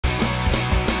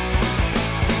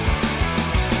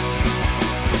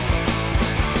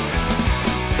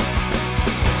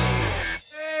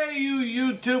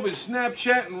YouTube and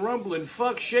Snapchat and Rumble and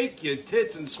fuck, shake your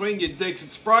tits and swing your dicks.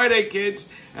 It's Friday, kids,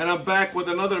 and I'm back with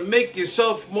another Make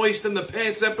Yourself Moist in the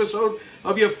Pants episode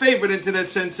of your favorite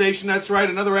internet sensation. That's right,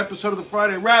 another episode of the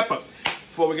Friday Wrap-Up.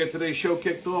 Before we get today's show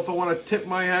kicked off, I want to tip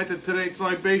my hat to today's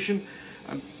libation.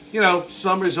 You know,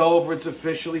 summer's over. It's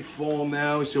officially fall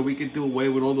now, so we can do away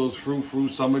with all those frou-frou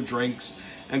summer drinks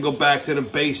and go back to the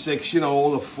basics, you know,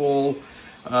 all the fall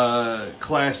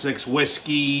classics,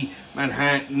 whiskey,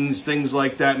 Manhattans, things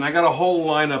like that. And I got a whole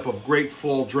lineup of great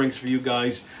fall drinks for you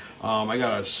guys. I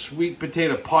got a sweet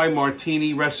potato pie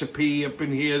martini recipe up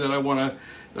in here that I want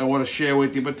to share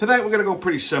with you. But tonight we're gonna go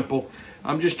pretty simple.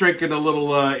 I'm just drinking a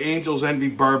little Angel's Envy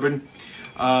bourbon.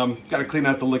 Got to clean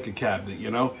out the liquor cabinet,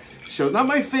 you know. So not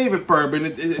my favorite bourbon.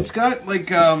 It's got like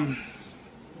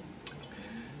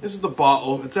this is the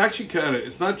bottle. It's actually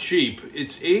it's not cheap.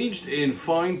 It's aged in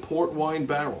fine port wine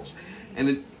barrels,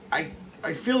 and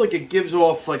I feel like it gives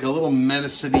off like a little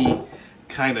medicine-y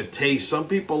kind of taste. Some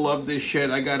people love this shit.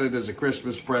 I got it as a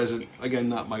Christmas present. Again,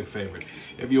 not my favorite.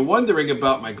 If you're wondering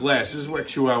about my glass, this is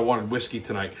actually why I wanted whiskey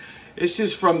tonight. This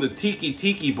is from the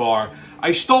Tiki Bar.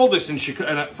 I stole this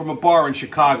from a bar in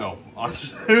Chicago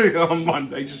on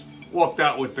Monday. I just walked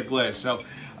out with the glass. So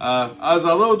I was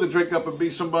allowed to drink up and be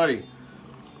somebody.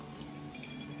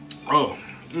 Oh,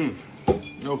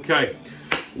 okay.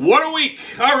 What a week.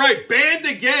 All right, banned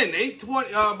again.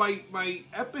 820. My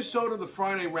episode of the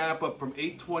Friday Wrap-Up from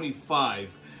 825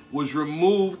 was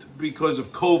removed because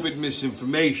of COVID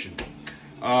misinformation.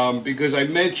 Because I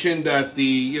mentioned that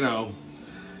the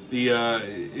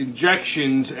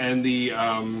injections and the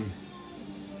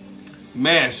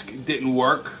mask didn't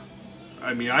work.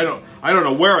 I mean, I don't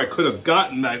know where I could have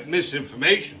gotten that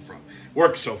misinformation from.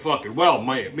 Works so fucking well,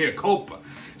 mea culpa.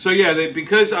 So yeah,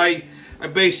 because I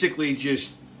basically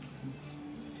just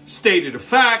stated a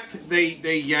fact,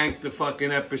 they yanked the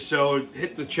fucking episode,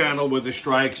 hit the channel with a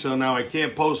strike, so now I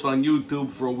can't post on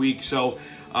YouTube for a week. So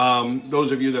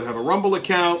those of you that have a Rumble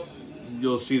account,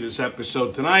 you'll see this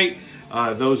episode tonight.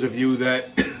 Those of you that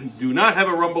do not have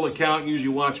a Rumble account, usually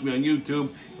watch me on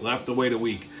YouTube, you'll have to wait a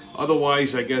week.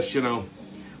 Otherwise, I guess, you know,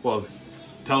 well,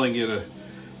 telling you to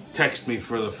text me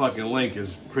for the fucking link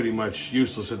is pretty much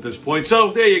useless at this point.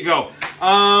 So, there you go.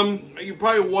 You're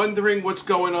probably wondering what's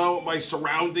going on with my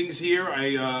surroundings here.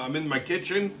 I'm in my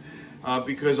kitchen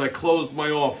because I closed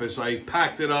my office. I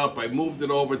packed it up. I moved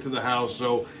it over to the house.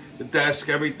 So, the desk,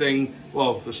 everything,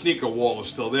 well, the sneaker wall is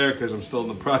still there because I'm still in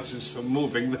the process of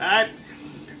moving that.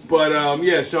 But,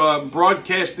 yeah, so I'm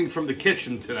broadcasting from the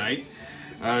kitchen tonight.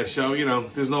 So, you know,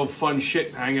 there's no fun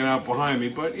shit hanging out behind me.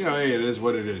 But, you know, hey, it is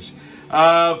what it is.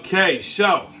 Okay,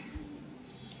 so,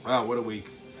 wow, what a week.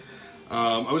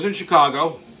 I was in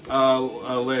Chicago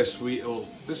last week, well,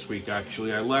 this week,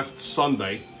 actually. I left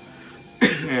Sunday,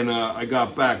 and I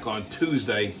got back on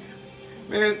Tuesday.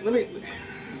 Man,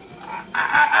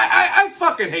 I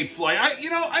fucking hate flying.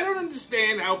 I don't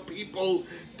understand how people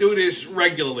do this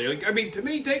regularly. Like, I mean, to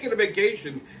me, taking a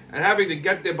vacation and having to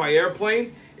get there by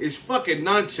airplane is fucking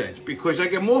nonsense because I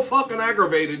get more fucking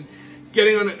aggravated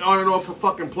getting on and off a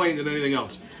fucking plane than anything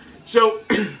else. So,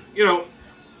 you know,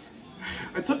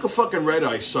 I took a fucking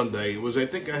red-eye Sunday. It was, I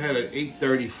think I had an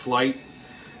 8:30 flight,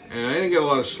 and I didn't get a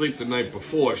lot of sleep the night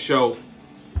before. So,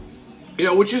 you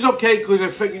know, which is okay because I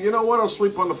figured, you know what, I'll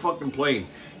sleep on the fucking plane.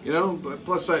 You know, but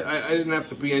plus I didn't have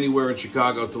to be anywhere in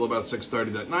Chicago till about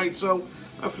 6:30 that night, so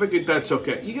I figured that's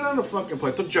okay. You get on a fucking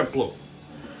plane, I took JetBlue.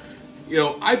 You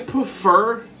know, I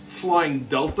prefer flying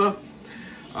Delta,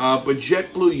 but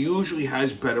JetBlue usually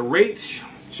has better rates.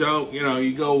 So, you know,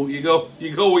 you go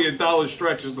where your dollar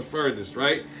stretches the furthest,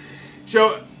 right?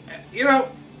 So, you know,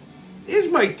 here's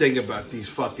my thing about these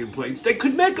fucking planes. They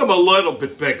could make them a little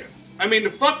bit bigger. I mean, the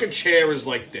fucking chair is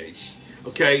like this.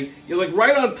 Okay, you're like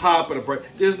right on top of the plane.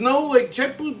 There's no, like,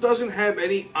 JetBlue doesn't have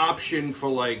any option for,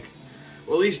 like,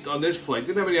 well, at least on this flight,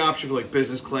 didn't have any option for, like,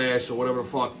 business class or whatever the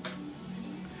fuck.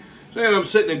 So anyway, I'm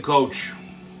sitting in coach.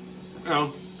 You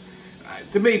know,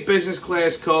 to me, business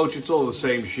class, coach, it's all the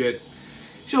same shit.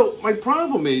 So my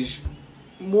problem is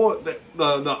more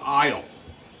the aisle,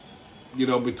 you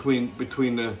know, between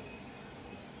the,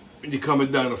 when you're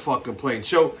coming down the fucking plane.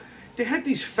 So they had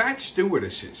these fat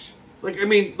stewardesses. Like, I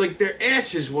mean, like, their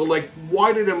asses were, like,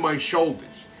 wider than my shoulders.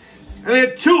 And they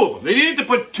had two of them. They needed to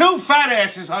put two fat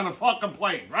asses on a fucking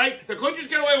plane, right? They couldn't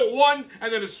just get away with one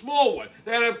and then a small one.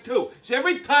 They had to have two. So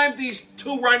every time these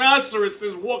two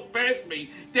rhinoceroses walked past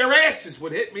me, their asses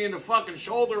would hit me in the fucking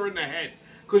shoulder or in the head.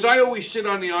 Because I always sit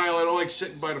on the aisle. I don't like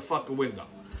sitting by the fucking window.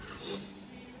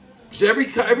 So every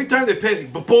time they pass me,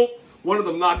 boom, one of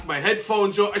them knocked my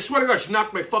headphones off. I swear to God, she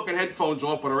knocked my fucking headphones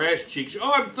off with her ass cheeks.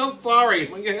 Oh, I'm so sorry.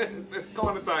 Go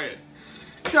on a diet.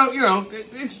 So, you know,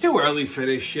 it's too early for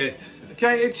this shit.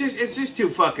 Okay? It's just too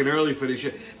fucking early for this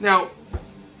shit. Now,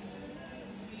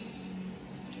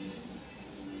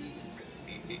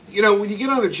 you know, when you get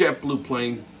on a JetBlue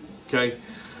plane, okay,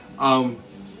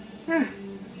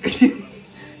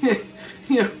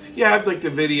 you have like the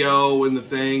video and the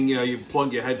thing, you know, you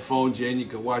plug your headphones in, you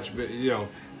can watch, you know,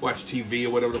 watch TV or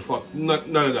whatever the fuck.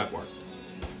 None of that worked.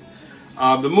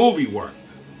 The movie worked.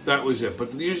 That was it.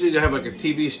 But usually they have like a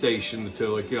TV station to,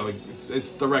 like, you know, like it's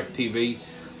direct TV.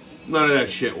 None of that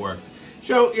shit worked.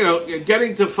 So, you know,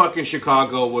 getting to fucking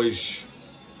Chicago was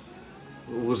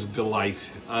a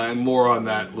delight. And more on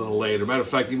that a little later. Matter of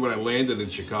fact, even when I landed in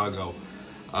Chicago,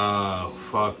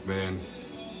 fuck, man.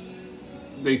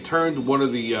 They turned one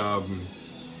of the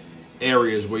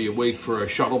areas where you wait for a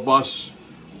shuttle bus,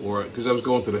 or because I was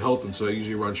going to the Hilton, so I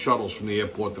usually run shuttles from the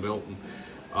airport to the Hilton.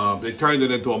 They turned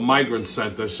it into a migrant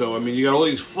center, so I mean, you got all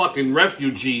these fucking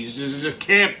refugees just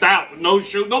camped out with no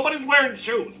shoes. Nobody's wearing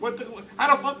shoes.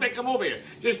 How the fuck they come over here?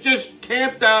 Just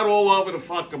camped out all over the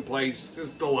fucking place.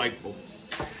 Just delightful.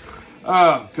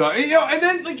 Oh god, you know, and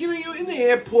then like, you know, you're in the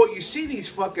airport, you see these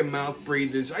fucking mouth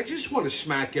breathers. I just want to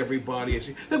smack everybody.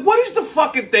 Like, what is the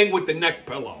fucking thing with the neck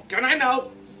pillow? Can I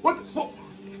know? What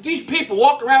these people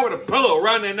walk around with a pillow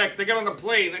around their neck? They get on the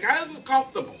plane. Like, how is this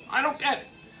comfortable? I don't get it.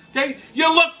 Okay,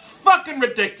 you look fucking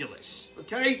ridiculous.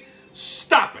 Okay,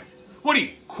 stop it. What are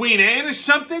you, Queen Anne or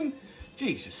something?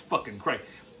 Jesus fucking Christ.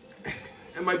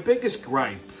 And my biggest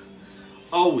gripe.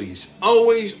 Always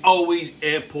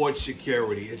airport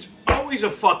security. It's always a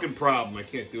fucking problem. I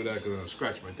can't do that because I'll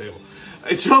scratch my table.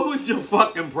 It's always a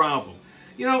fucking problem.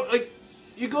 You know, like,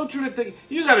 you go through the thing,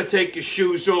 you got to take your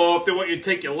shoes off. They want you to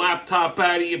take your laptop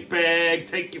out of your bag,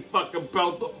 take your fucking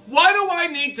belt. Why do I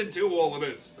need to do all of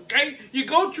this? Okay? You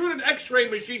go through the x-ray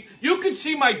machine, you can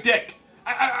see my dick.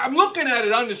 I'm looking at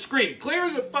it on the screen. Clear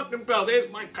as a fucking bell. There's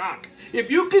my cock. If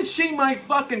you can see my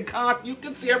fucking cock, you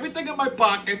can see everything in my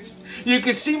pockets. You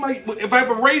can see if I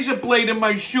have a razor blade in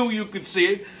my shoe, you can see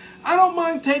it. I don't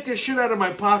mind taking shit out of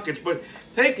my pockets, but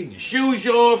taking your shoes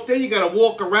off, then you gotta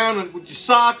walk around with your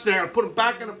socks, then I gotta put them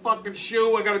back in the fucking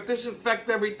shoe. I gotta disinfect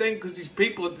everything because these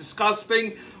people are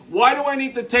disgusting. Why do I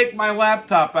need to take my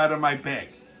laptop out of my bag?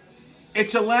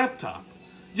 It's a laptop.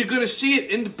 You're going to see it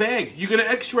in the bag. You're going to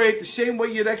x-ray it the same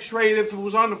way you'd x-ray it if it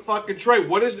was on the fucking tray.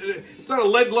 What is it? It's not a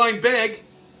lead-lined bag.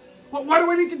 Well, why do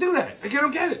I need to do that? I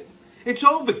don't get it. It's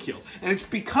overkill. And it's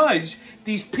because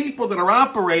these people that are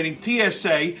operating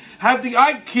TSA have the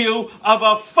IQ of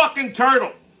a fucking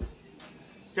turtle.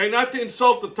 Okay, not to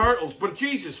insult the turtles, but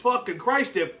Jesus fucking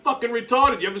Christ, they're fucking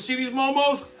retarded. You ever see these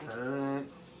momos?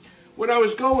 When I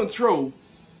was going through...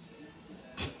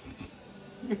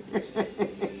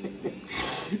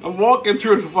 I'm walking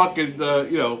through the fucking,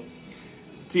 you know,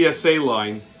 TSA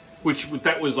line, which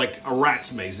that was like a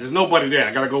rat's maze. There's nobody there.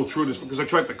 I got to go through this because I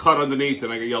tried to cut underneath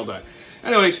and I got yelled at.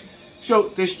 Anyways, so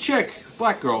this chick,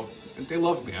 black girl, they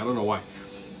love me. I don't know why.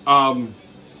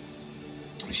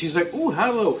 She's like, oh,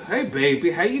 hello. Hey, baby.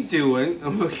 How you doing?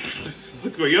 I'm like,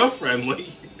 look, you're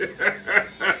friendly.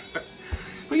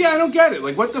 But yeah, I don't get it.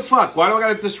 Like, what the fuck? Why do I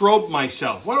got to disrobe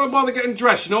myself? Why do I bother getting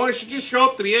dressed? You know, I should just show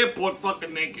up to the airport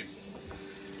fucking naked.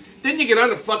 Then you get on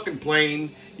the fucking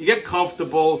plane, you get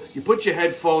comfortable, you put your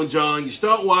headphones on, you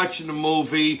start watching the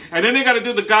movie, and then they got to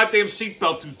do the goddamn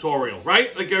seatbelt tutorial,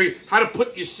 right? Like, how to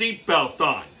put your seatbelt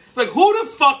on. Like, who the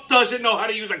fuck doesn't know how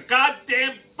to use a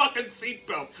goddamn fucking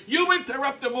seatbelt? You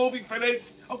interrupt the movie for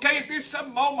this, okay? If there's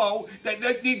some momo that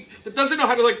doesn't know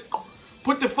how to, like,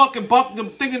 put the fucking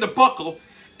thing in the buckle,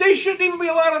 they shouldn't even be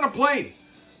allowed on a plane.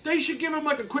 They should give them,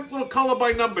 like, a quick little color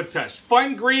by number test.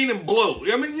 Find green and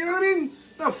blue. I mean, you know what I mean?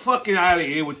 The fucking out of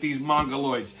here with these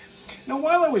mongoloids. Now,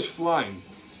 while I was flying,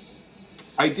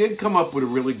 I did come up with a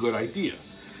really good idea.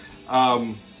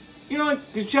 You know, like,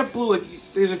 because JetBlue, like,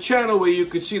 there's a channel where you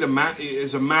could see the map,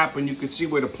 there's a map, and you could see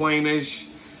where the plane is,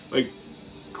 like,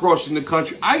 crossing the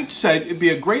country. I said it'd be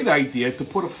a great idea to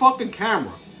put a fucking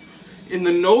camera in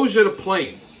the nose of the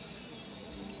plane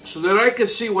so that I could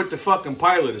see what the fucking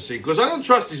pilot is seeing. Because I don't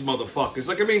trust these motherfuckers.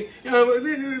 Like, I mean, you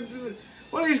know...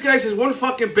 One of these guys has one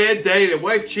fucking bad day, their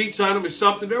wife cheats on him or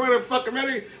something, they're ready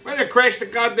to crash the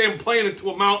goddamn plane into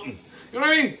a mountain. You know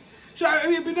what I mean? So, I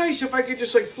mean, it'd be nice if I could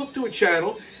just, like, flip to a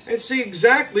channel and see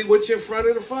exactly what's in front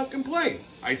of the fucking plane.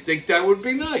 I think that would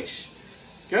be nice.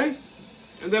 Okay?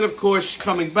 And then, of course,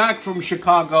 coming back from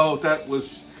Chicago, that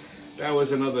was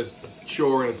another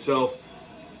chore in itself.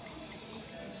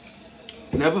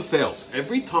 It never fails.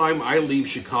 Every time I leave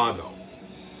Chicago,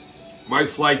 my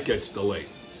flight gets delayed.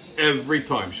 Every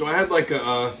time. So I had like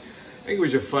I think it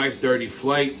was a 5:30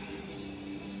 flight.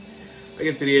 I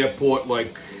get to the airport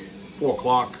like 4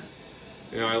 o'clock.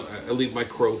 You know, I leave my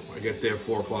crew. I get there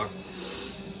 4 o'clock.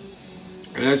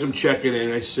 And as I'm checking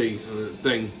in, I see the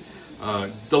thing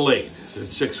delayed.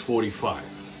 It's at 6:45. All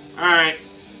right.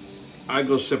 I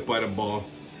go sit by the bar.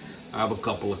 I have a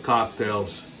couple of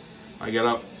cocktails. I get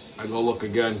up. I go look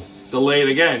again. Delayed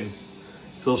again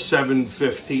till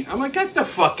 7:15. I'm like, get the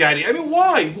fuck out of here. I mean,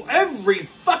 why? Every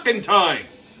fucking time.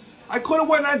 I could have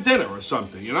went on dinner or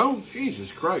something, you know?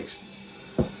 Jesus Christ.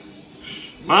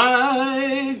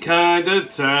 My kind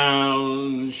of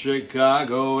town,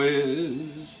 Chicago is.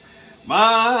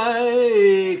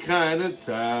 My kind of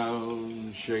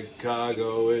town,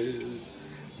 Chicago is.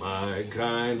 My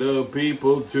kind of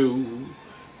people too.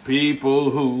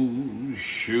 People who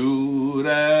shoot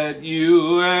at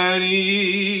you, and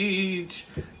each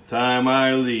time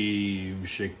I leave,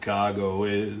 Chicago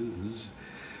is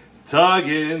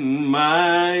tugging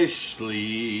my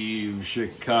sleeve.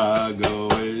 Chicago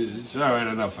is. All right,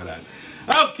 enough of that.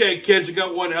 Okay, kids, I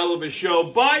got one hell of a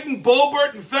show. Biden,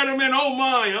 Boebert, and Fetterman. Oh,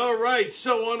 my. All right,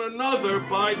 so on another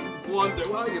Biden blunder.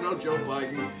 Well, you know, Joe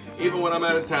Biden, even when I'm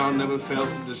out of town, never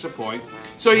fails to disappoint.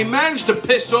 So he managed to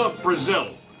piss off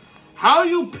Brazil. How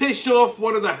you piss off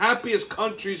one of the happiest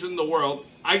countries in the world,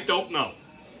 I don't know.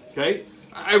 Okay?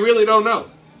 I really don't know.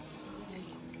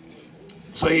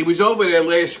 So he was over there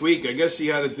last week. I guess he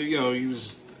had to do, you know, he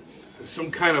was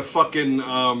some kind of fucking,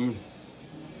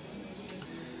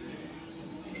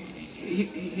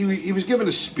 he was giving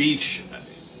a speech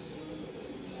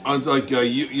on, like,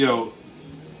 you know,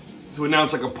 to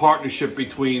announce, like, a partnership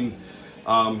between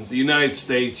the United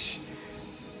States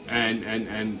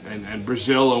and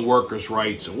Brazil and workers'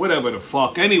 rights or whatever the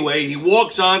fuck. Anyway, he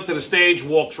walks onto the stage,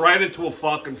 walks right into a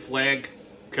fucking flag.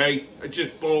 Okay?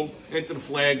 Just boom, into the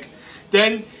flag.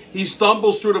 Then he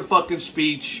stumbles through the fucking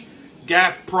speech,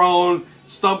 gaffe prone,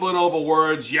 stumbling over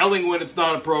words, yelling when it's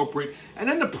not appropriate. And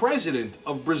then the president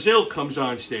of Brazil comes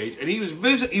on stage, and he was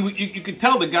you could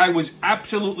tell the guy was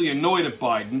absolutely annoyed at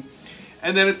Biden.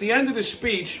 And then at the end of the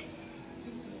speech,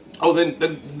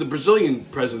 then the Brazilian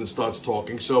president starts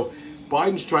talking. So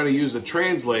Biden's trying to use the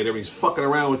translator. He's fucking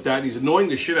around with that. And he's annoying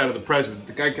the shit out of the president.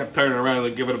 The guy kept turning around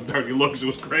and giving him dirty looks. It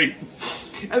was great.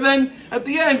 And then at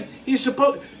the end,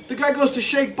 the guy goes to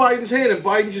shake Biden's hand, and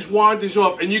Biden just wanders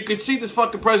off. And you could see this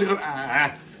fucking president go,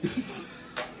 ah.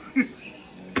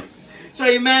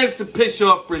 So he managed to piss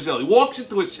off Brazil. He walks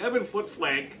into a 7-foot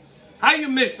flag. How you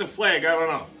missed the flag, I don't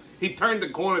know. He turned the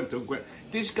corner too quick.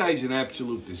 This guy's an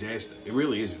absolute disaster. It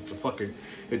really is.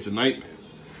 It's a nightmare.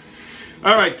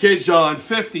 All right, kids, on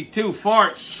 52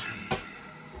 farts.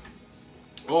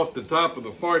 Off the top of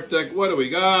the fart deck, what do we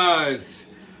got?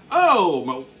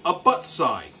 Oh, a butt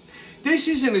sigh. This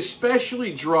is an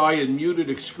especially dry and muted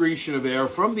excretion of air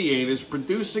from the anus,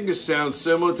 producing a sound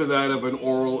similar to that of an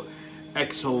oral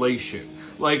exhalation.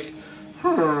 Like,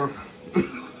 like,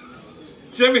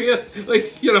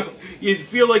 you know, you'd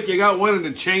feel like you got one in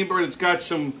the chamber and it's got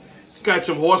some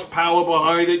horsepower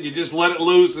behind it. You just let it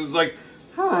loose and it's like,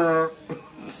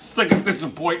 it's like a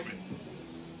disappointment.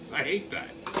 I hate that.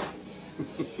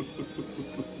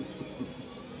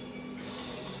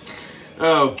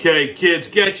 Okay, kids,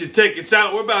 get your tickets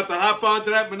out. We're about to hop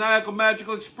onto that maniacal,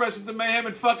 magical express of the mayhem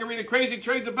and fuckery. The crazy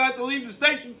train's about to leave the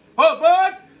station. Oh,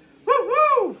 bud!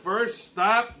 Woo-hoo! First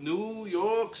stop, New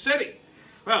York City.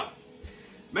 Well,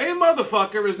 Mayor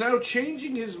Motherfucker is now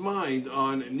changing his mind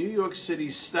on New York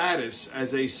City's status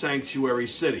as a sanctuary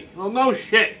city. Well, no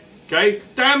shit, okay?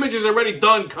 Damage is already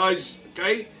done, cuz,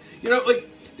 okay? You know, like,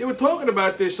 they were talking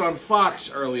about this on Fox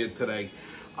earlier today.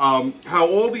 How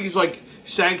all these, like,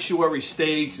 sanctuary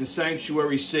states and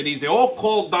sanctuary cities, they all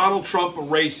called Donald Trump a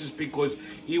racist because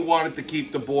he wanted to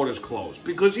keep the borders closed.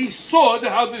 Because he saw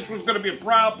how this was going to be a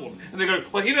problem. And they go,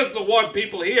 well, he doesn't want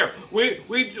people here. We're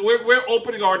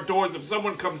opening our doors if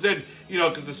someone comes in, you know,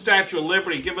 because the Statue of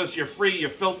Liberty, give us your free, you're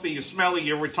filthy, you're smelly,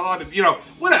 you're retarded, you know,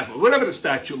 whatever the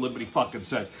Statue of Liberty fucking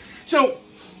says. So,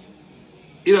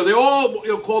 you know, they all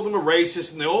called him a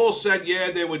racist, and they all said, yeah,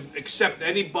 they would accept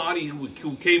anybody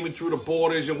who came in through the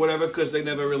borders and whatever, because they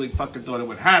never really fucking thought it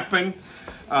would happen.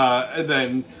 And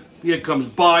then here comes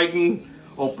Biden,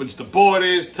 opens the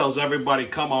borders, tells everybody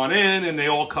come on in, and they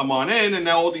all come on in, and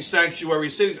now all these sanctuary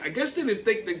cities, I guess they didn't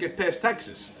think they'd get past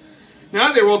Texas.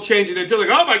 Now they're all changing it. They're like,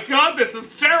 oh my God, this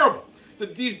is terrible.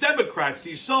 These Democrats,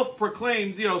 these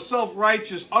self-proclaimed, you know,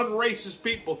 self-righteous, unracist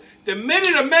people, the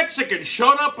minute a Mexican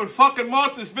showed up in fucking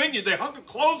Martha's Vineyard, they hung a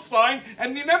clothesline,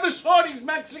 and you never saw these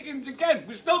Mexicans again.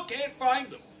 We still can't find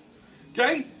them.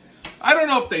 Okay? I don't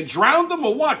know if they drowned them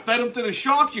or what, fed them to the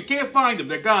sharks. You can't find them.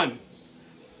 They're gone.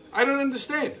 I don't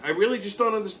understand. I really just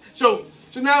don't understand. So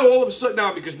now all of a sudden,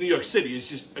 now because New York City is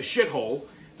just a shithole,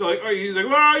 They're like, oh, he's like,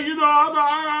 well, you know,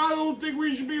 I don't think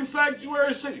we should be a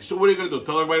sanctuary city. So what are you going to do?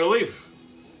 Tell everybody to leave?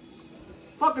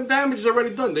 Fucking damage is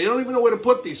already done. They don't even know where to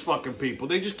put these fucking people.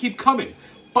 They just keep coming.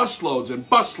 Busloads and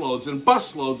busloads and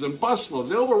busloads and busloads.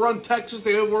 They overrun Texas.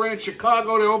 They overrun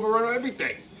Chicago. They overrun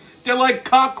everything. They're like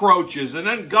cockroaches. And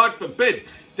then, God forbid,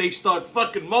 they start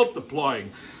fucking multiplying.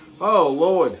 Oh,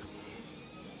 Lord.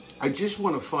 I just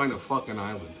want to find a fucking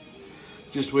island.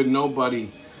 Just with nobody's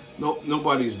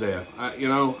there.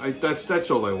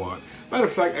 That's all I want. Matter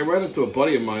of fact, I ran into a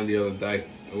buddy of mine the other day.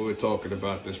 We were talking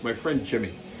about this. My friend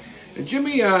Jimmy. And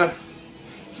Jimmy,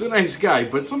 he's a nice guy,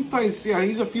 but sometimes,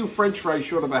 he's a few French fries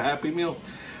short of a Happy Meal.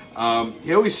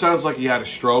 He always sounds like he had a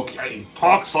stroke. He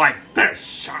talks like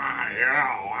this.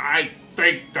 I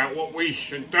think that what we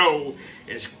should do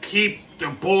is keep the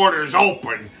borders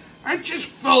open and just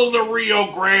fill the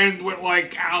Rio Grande with,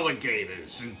 like,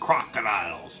 alligators and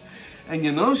crocodiles. And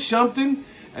you know something?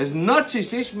 As nuts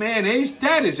as this man is,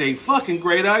 that is a fucking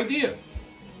great idea.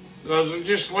 Doesn't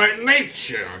just let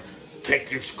nature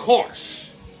take its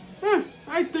course.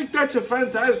 I think that's a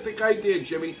fantastic idea,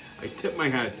 Jimmy. I tip my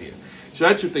hat to you. So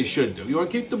that's what they should do. You want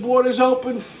to keep the borders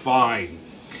open? Fine.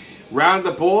 Round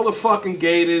up all the fucking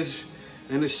gators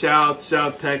in the South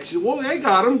Texas. Well, they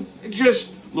got them.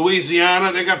 Just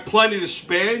Louisiana, they got plenty to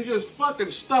spare. And just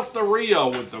fucking stuff the Rio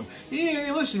with them.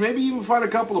 Yeah, listen, maybe even find a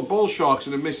couple of bull sharks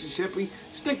in the Mississippi.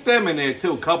 Stick them in there,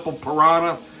 too. A couple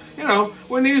piranha.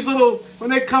 When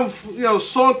they come,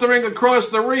 sauntering across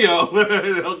the Rio,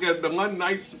 they'll get them one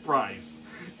nice surprise.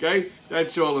 Okay?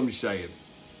 That's all I'm saying.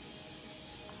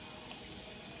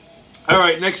 All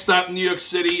right, next stop, New York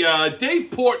City,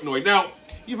 Dave Portnoy. Now,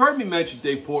 you've heard me mention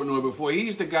Dave Portnoy before.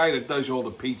 He's the guy that does all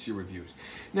the pizza reviews.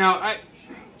 Now,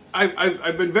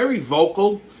 I've been very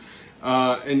vocal,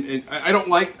 and I don't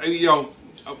like, let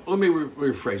me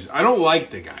rephrase it. I don't like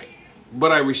the guy,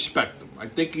 but I respect him. I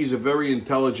think he's a very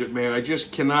intelligent man. I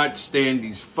just cannot stand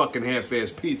these fucking half-ass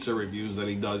pizza reviews that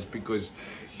he does because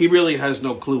he really has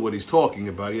no clue what he's talking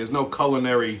about. He has no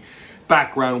culinary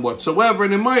background whatsoever.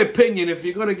 And in my opinion, if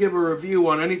you're going to give a review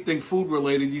on anything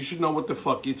food-related, you should know what the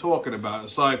fuck you're talking about,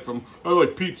 aside from, I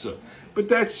like pizza. But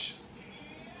that's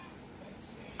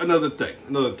another thing,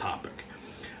 another topic.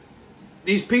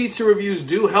 These pizza reviews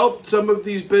do help some of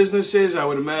these businesses. I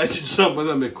would imagine some of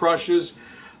them it crushes.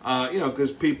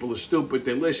 Because people are stupid,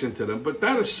 they listen to them. But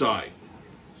that aside,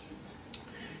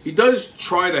 he does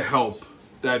try to help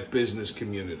that business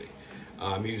community.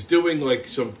 He's doing like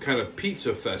some kind of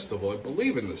pizza festival, I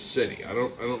believe in the city. I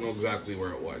don't know exactly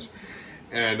where it was.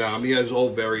 And he has all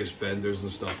various vendors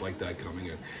and stuff like that coming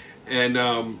in. And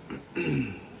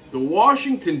the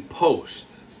Washington Post,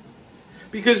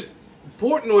 because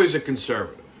Portnoy is a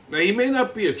conservative. Now, he may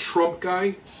not be a Trump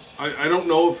guy. I don't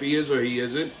know if he is or he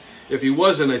isn't. If he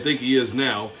wasn't, I think he is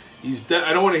now.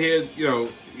 I don't want to hear,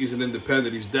 he's an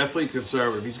independent. He's definitely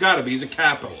conservative. He's got to be. He's a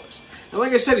capitalist. And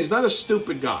like I said, he's not a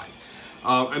stupid guy.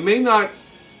 I may not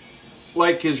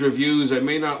like his reviews. I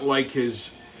may not like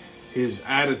his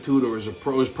attitude or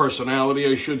his personality,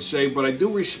 I should say. But I do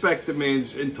respect the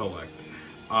man's intellect.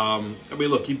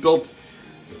 Look, he built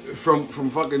from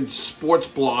fucking sports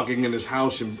blogging in his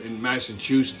house in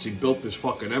Massachusetts. He built this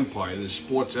fucking empire, this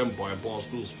sports empire,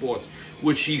 Barstool Sports,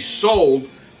 which he sold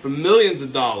for millions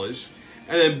of dollars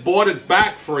and then bought it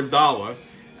back for $1.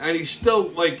 And he's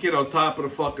still top of the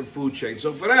fucking food chain.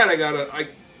 So for that,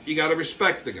 you gotta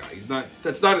respect the guy.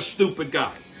 That's not a stupid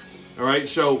guy. All right.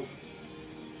 So,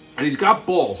 and he's got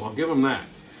balls. I'll give him that.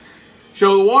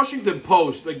 So the Washington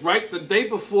Post, right the day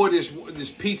before this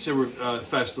pizza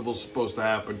festival is supposed to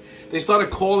happen, they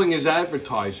started calling his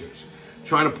advertisers,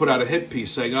 trying to put out a hit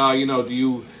piece, saying, how do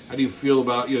you feel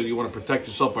about, do you want to protect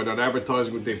yourself by not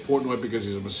advertising with Dave Portnoy because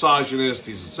he's a misogynist,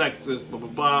 he's a sexist, blah, blah,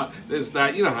 blah, this,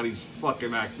 that. You know how these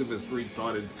fucking activists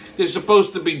retarded. They're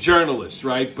supposed to be journalists,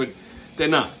 right? But they're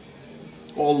not.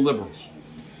 All liberals.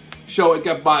 So it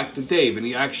got back to Dave, and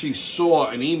he actually saw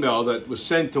an email that was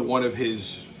sent to one of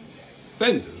his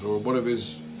vendors or one of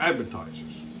his advertisers.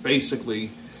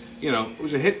 Basically, it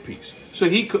was a hit piece. So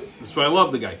that's why I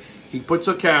love the guy. He puts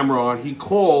a camera on, he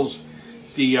calls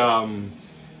the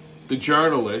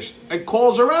journalist and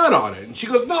calls her out on it. And she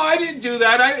goes, no, I didn't do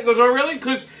that. He goes, oh, really?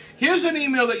 Because here's an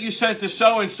email that you sent to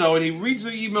so-and-so. And he reads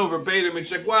the email verbatim and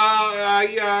she's like, well,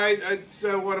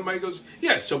 what am I? He goes,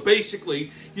 yeah, so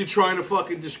basically you're trying to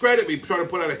fucking discredit me, trying to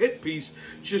put out a hit piece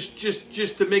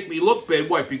just to make me look bad.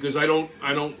 Why? Because I don't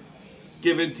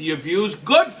give in to your views.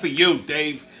 Good for you,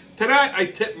 Dave. Tonight, I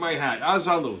tip my hat.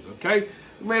 Azalud, okay?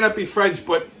 We may not be friends,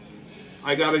 but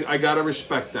I gotta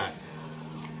respect that.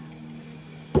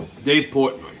 Dave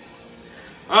Portnoy.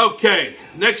 Okay,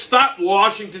 next stop,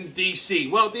 Washington, D.C.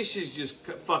 Well, this is just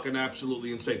fucking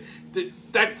absolutely insane.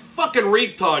 That fucking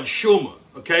retard Schumer,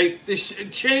 okay? This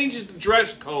changes the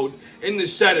dress code in the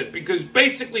Senate because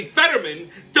basically Fetterman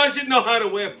doesn't know how to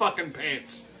wear fucking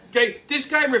pants. Okay? This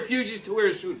guy refuses to wear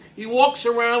a suit. He walks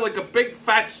around like a big,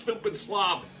 fat, stupid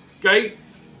slob. Okay?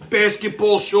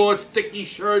 Basketball shorts, thicky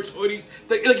shirts, hoodies.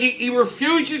 Like he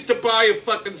refuses to buy a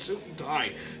fucking suit and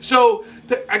tie. So,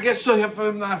 I guess so if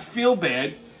him not feel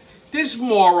bad, this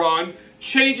moron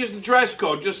changes the dress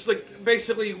code. Just like,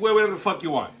 basically, wear whatever the fuck you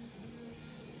want.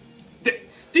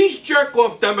 These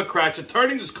jerk-off Democrats are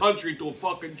turning this country into a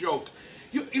fucking joke.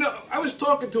 You know, I was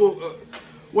talking to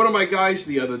one of my guys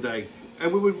the other day,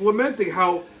 and we were lamenting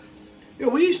how, you know,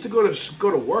 we used to go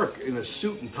to work in a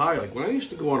suit and tie. Like, when I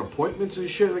used to go on appointments and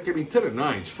shit, like, I mean, to the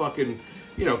nines, fucking,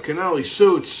 you know, canali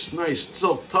suits, nice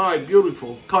silk tie,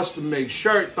 beautiful, custom-made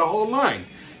shirt, the whole nine.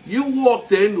 You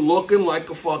walked in looking like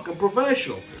a fucking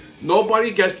professional. Nobody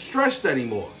gets stressed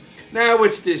anymore. Now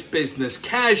it's this business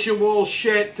casual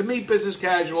shit. To me, business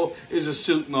casual is a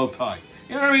suit, no tie.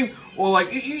 You know what I mean? Or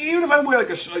like, even if I wear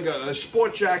like a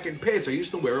sport jacket and pants, I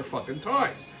used to wear a fucking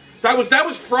tie. That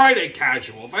was Friday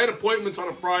casual. If I had appointments on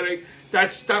a Friday,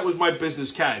 that was my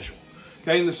business casual.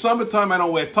 Okay, in the summertime, I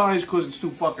don't wear ties because it's too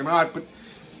fucking hot. But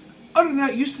other than that,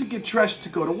 I used to get dressed to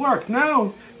go to work.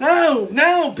 Now,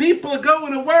 people are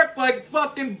going to work like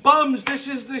fucking bums. This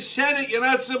is the Senate. You're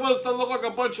not supposed to look like a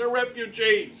bunch of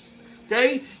refugees.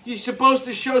 Okay? You're supposed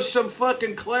to show some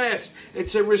fucking class.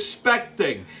 It's a respect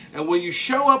thing. And when you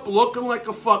show up looking like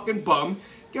a fucking bum,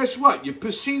 guess what? You're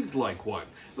perceived like one.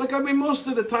 Like, I mean, most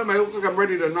of the time I look like I'm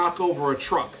ready to knock over a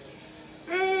truck.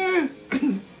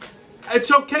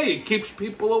 It's okay. It keeps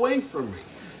people away from me.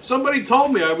 Somebody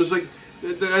told me I was like,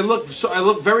 I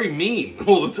look very mean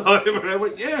all the time. And I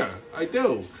went, yeah, I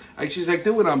do. She's like,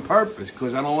 do it on purpose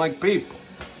because I don't like people.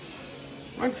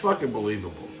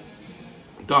 Unfucking-believable.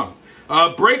 Dumb.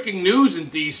 Breaking news in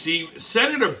D.C.,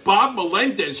 Senator Bob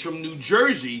Melendez from New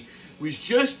Jersey was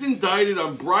just indicted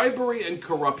on bribery and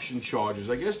corruption charges.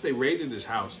 I guess they raided his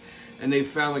house, and they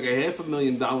found like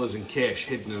 $500,000 in cash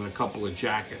hidden in a couple of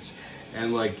jackets,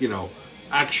 and like, you know,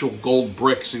 actual gold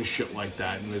bricks and shit like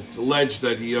that. And it's alleged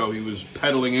that he was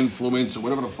peddling influence or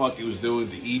whatever the fuck he was doing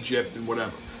to Egypt and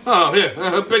whatever. Oh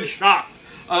yeah, a big shock.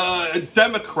 A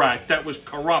Democrat that was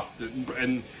corrupt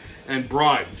and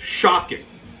bribed. Shocking.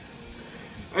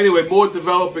 Anyway, more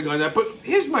developing on that. But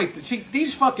here's see,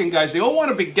 these fucking guys, they all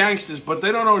want to be gangsters, but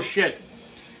they don't know shit.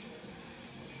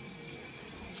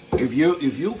 If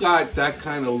you got that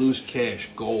kind of loose cash,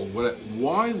 gold,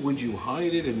 why would you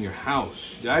hide it in your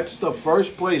house? That's the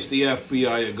first place the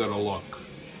FBI are gonna look.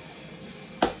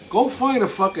 Go find a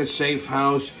fucking safe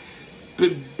house,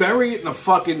 bury it in a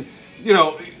fucking, you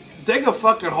know, dig a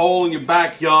fucking hole in your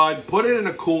backyard, put it in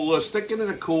a cooler, stick it in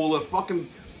a cooler, fucking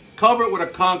cover it with a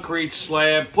concrete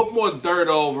slab, put more dirt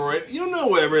over it. You know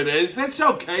where it is. That's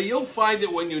okay. You'll find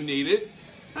it when you need it.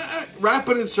 Wrap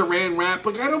it in saran wrap.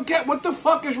 Like, I don't get what the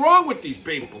fuck is wrong with these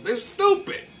people. They're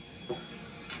stupid.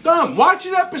 Dumb. Watch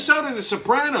an episode of The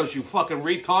Sopranos, you fucking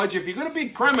retards. If you're going to be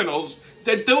criminals,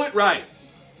 then do it right.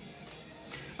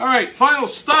 All right, final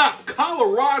stop.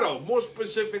 Colorado, more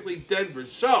specifically Denver.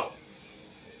 So,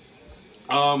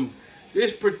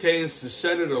 this pertains to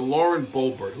Senator Lauren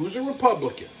Boebert, who's a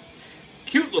Republican.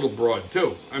 Cute little broad,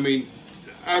 too. I mean,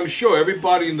 I'm sure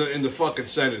everybody in the fucking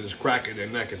Senate is cracking their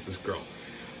neck at this girl.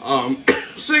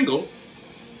 Single.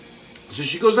 So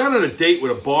she goes out on a date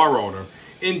with a bar owner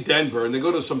in Denver, and they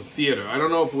go to some theater. I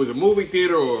don't know if it was a movie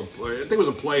theater or I think it was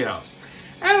a playhouse.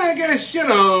 And I guess, you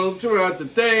know, throughout the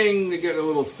thing, they get a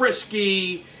little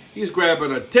frisky. He's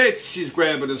grabbing her tits. She's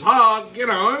grabbing his hog. You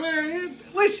know, I mean,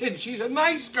 listen, she's a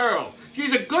nice girl.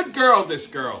 She's a good girl, this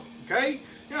girl. Okay?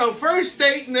 You know, first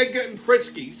date and they're getting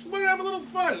frisky. So we're gonna have a little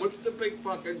fun. What's the big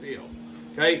fucking deal?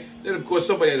 Okay? Then, of course,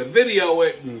 somebody had to video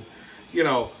it and, you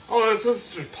know, oh, let's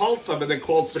just pulse them, and then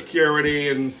called security,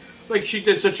 and like she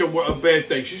did such a bad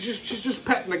thing. She's just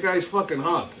petting the guy's fucking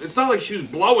hog. It's not like she was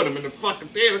blowing him in the fucking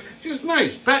theater. She's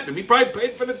nice, petting him. He probably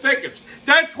paid for the tickets.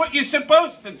 That's what you're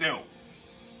supposed to do.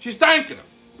 She's thanking him.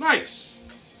 Nice.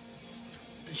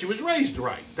 She was raised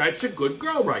right. That's a good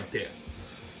girl right there.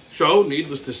 So,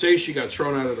 needless to say, she got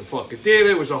thrown out of the fucking theater.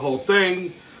 It was a whole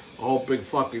thing. A whole big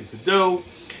fucking to-do.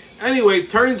 Anyway,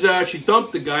 turns out she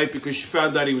dumped the guy because she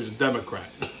found out he was a Democrat.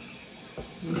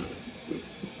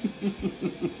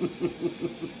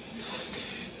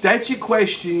 That's a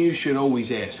question you should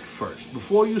always ask first.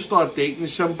 Before you start dating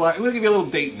somebody, I'm going to give you a little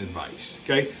dating advice,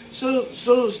 okay?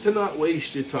 So as to not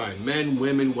waste your time. Men,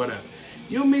 women, whatever.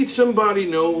 You meet somebody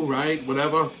new, right?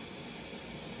 Whatever.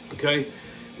 Okay?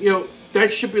 You know,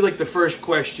 that should be like the first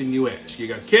question you ask. You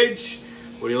got kids?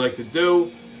 What do you like to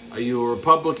do? Are you a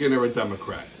Republican or a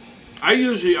Democrat?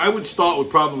 I would start with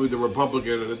probably the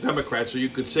Republican or the Democrat, so you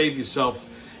could save yourself,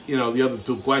 the other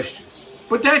two questions.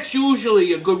 But that's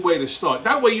usually a good way to start.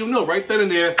 That way you know right then and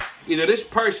there, either this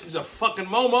person's a fucking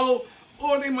momo,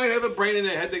 or they might have a brain in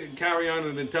their head that can carry on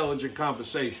an intelligent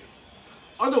conversation.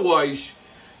 Otherwise,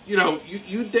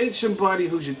 you date somebody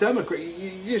who's a Democrat,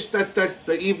 you just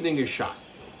the evening is shot.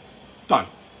 Done.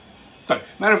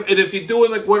 And if you're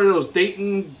doing like one of those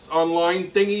dating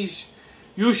online thingies,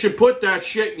 you should put that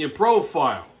shit in your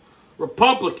profile.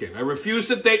 Republican. I refuse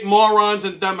to date morons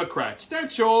and Democrats.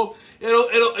 That's all.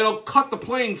 It'll cut the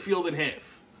playing field in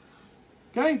half.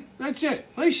 Okay? That's it.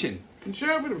 Listen,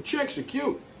 conservative chicks are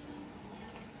cute.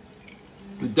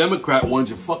 The Democrat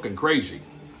ones are fucking crazy.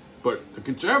 But the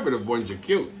conservative ones are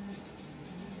cute.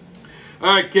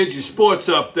 All right, kids, your sports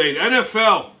update.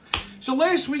 NFL. So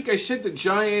last week I said the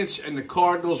Giants and the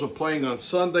Cardinals were playing on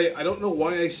Sunday. I don't know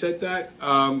why I said that.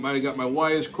 I got my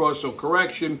wires crossed, so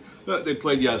correction. They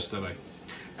played yesterday.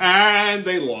 And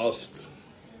they lost.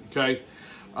 Okay.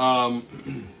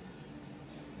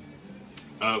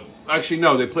 Actually,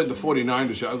 no, they played the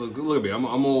 49ers. Look at me. I'm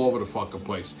all over the fucking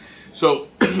place. So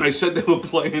I said they were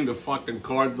playing the fucking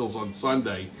Cardinals on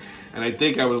Sunday. And I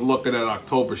think I was looking at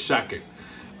October 2nd.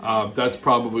 That's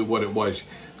probably what it was.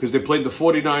 Because they played the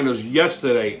 49ers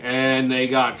yesterday, and they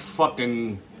got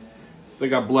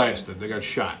blasted. They got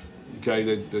shot.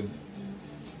 Okay, they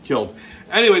killed.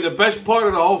 Anyway, the best part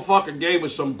of the whole fucking game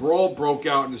was some brawl broke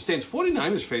out in the stands.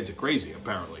 49ers fans are crazy,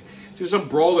 apparently. Just some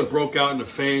brawl that broke out in the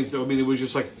fans. I mean, it was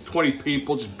just like 20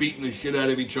 people just beating the shit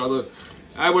out of each other.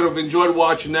 I would have enjoyed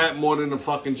watching that more than the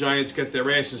fucking Giants get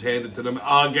their asses handed to them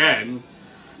again.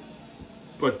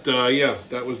 But, yeah,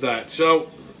 that was that. So,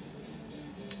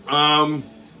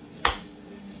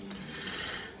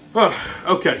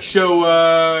 okay,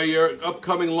 so your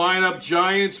upcoming lineup,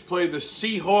 Giants play the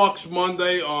Seahawks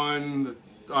Monday on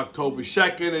October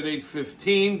 2nd at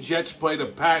 8:15. Jets play the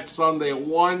Pats Sunday at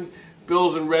 1.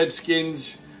 Bills and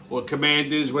Redskins, or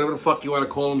Commanders, whatever the fuck you want to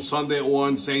call them, Sunday at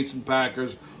 1. Saints and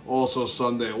Packers, also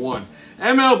Sunday at 1.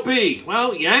 MLB,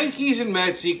 well, Yankees and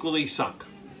Mets equally suck.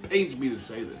 It pains me to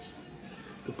say this.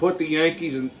 To put the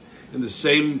Yankees in the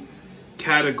same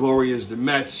category as the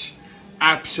Mets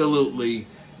absolutely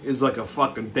is like a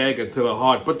fucking dagger to the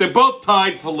heart. But they're both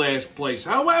tied for last place.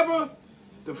 However,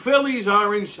 the Phillies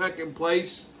are in second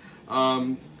place.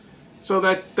 So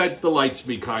that delights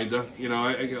me, kind of.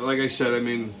 Like I said, I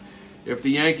mean, if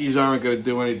the Yankees aren't going to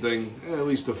do anything, at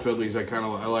least the Phillies, I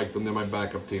like them. They're my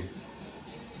backup team.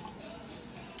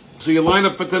 So your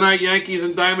lineup for tonight, Yankees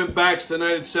and Diamondbacks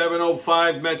tonight at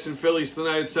 7:05. Mets and Phillies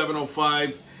tonight at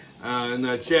 7:05. And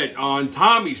that's it. On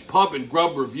Tommy's Pub and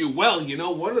Grub Review, well,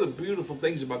 one of the beautiful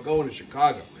things about going to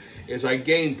Chicago is I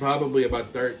gained probably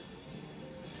about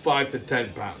 5 to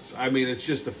 10 pounds. I mean, it's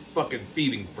just a fucking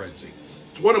feeding frenzy.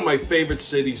 It's one of my favorite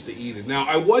cities to eat in. Now,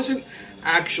 I wasn't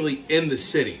actually in the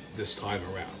city this time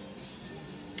around.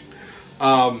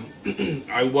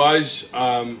 I was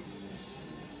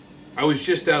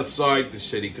just outside the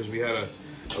city because we had a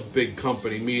big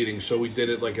company meeting, so we did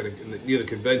it like near the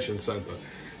convention center,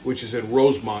 which is in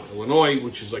Rosemont, Illinois,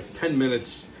 which is like 10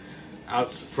 minutes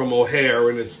out from O'Hare,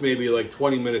 and it's maybe like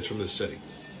 20 minutes from the city.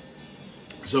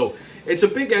 So it's a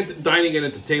big dining and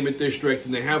entertainment district,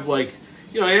 and they have like,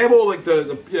 they have all like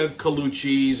they have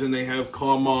Colucci's, and they have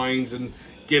Carmine's, and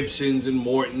Gibson's, and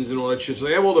Morton's, and all that shit. So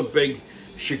they have all the big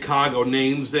Chicago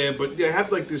names there, but they have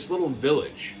like this little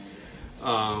village,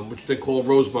 which they call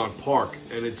Rosemont Park,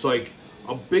 and it's like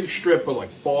a big strip of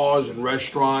like bars and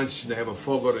restaurants, and they have a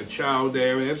Fogo de Chao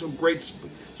there, and they have some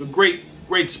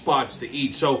great spots to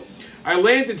eat. So I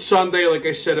landed Sunday, like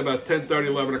I said, about 10:30,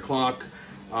 11 o'clock.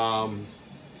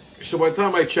 So by the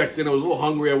time I checked in, I was a little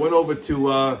hungry. I went over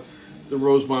to the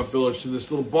Rosemont Village to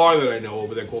this little bar that I know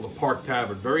over there called the Park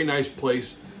Tavern. Very nice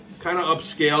place, kind of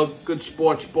upscale, good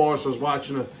sports bar. So I was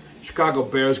watching a Chicago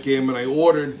Bears game, and I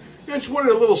just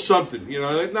wanted a little something,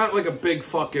 not like a big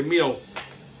fucking meal.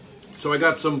 So I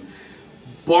got some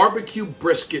barbecue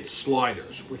brisket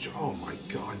sliders, which, oh my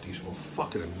God, these were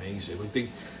fucking amazing. Like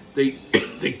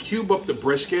they cube up the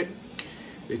brisket,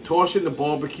 they toss in the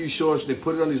barbecue sauce, they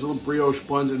put it on these little brioche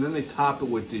buns, and then they top it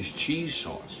with this cheese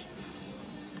sauce.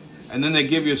 And then they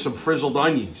give you some frizzled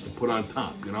onions to put on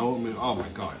top, I mean, oh my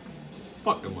God,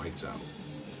 fucking lights out.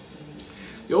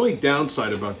 The only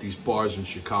downside about these bars in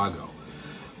Chicago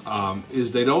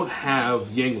is they don't have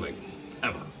Yingling,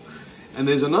 ever. And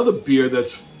there's another beer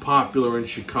that's popular in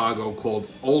Chicago called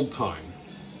Old Time,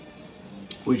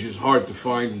 which is hard to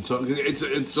find.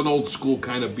 It's an old school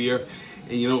kind of beer.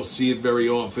 and you don't see it very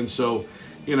often. So,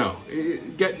 you know,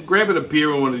 grabbing a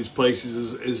beer in one of these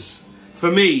places is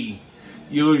for me,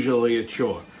 usually a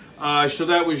chore. So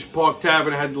that was Park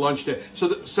Tavern. I had lunch there.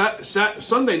 So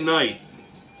Sunday night,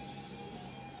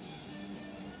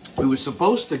 we were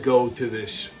supposed to go to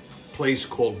this place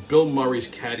called Bill Murray's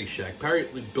Caddy Shack.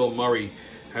 Apparently, Bill Murray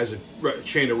has a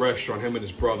chain of restaurant, him and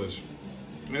his brothers.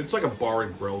 And it's like a bar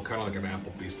and grill, kind of like an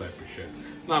Applebee's type of shit.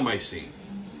 Not my scene.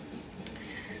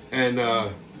 And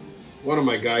one of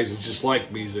my guys is just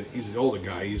like me. He's an older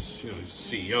guy. He's he's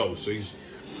CEO, so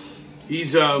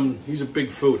he's a big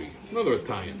foodie. Another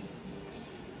Italian.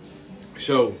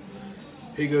 So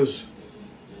he goes,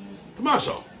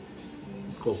 Tommaso.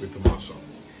 He calls me Tommaso.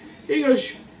 He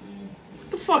goes,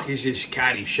 what the fuck is this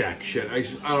Caddy Shack shit? I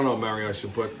said, I don't know, Mary. I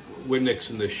said, but we're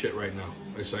nixing this shit right now.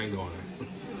 I said, I ain't going there.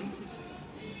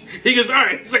 He goes, all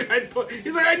right. He's like,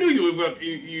 I knew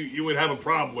you would have a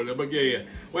problem with it. But yeah,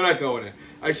 we're not going there.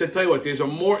 I said, tell you what, there's a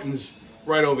Morton's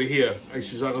right over here. I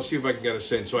said, I'll see if I can get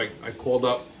us in. So I called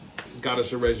up, got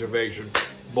us a reservation.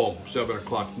 Boom, 7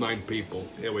 o'clock, 9 people.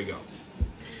 Here we go.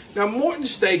 Now,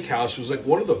 Morton's Steakhouse was like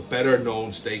one of the better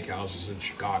known steakhouses in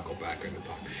Chicago back in the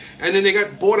time. And then they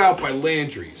got bought out by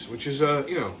Landry's, which is a,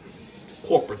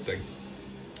 corporate thing.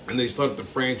 And they started to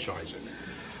franchise it.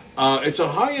 It's a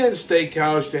high-end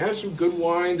steakhouse. They have some good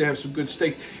wine. They have some good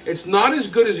steak. It's not as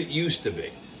good as it used to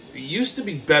be. It used to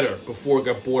be better before it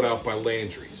got bought out by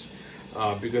Landry's.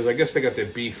 Because I guess they got their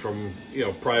beef from,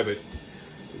 private,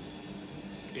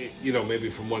 maybe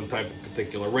from one type of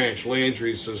particular ranch.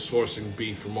 Landry's is sourcing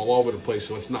beef from all over the place,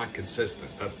 so it's not consistent.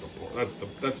 That's the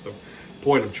point. That's the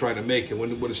point I'm trying to make. And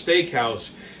with a steakhouse,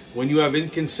 when you have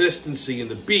inconsistency in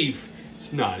the beef,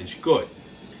 it's not as good.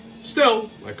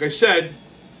 Still, like I said,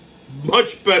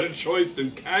 much better choice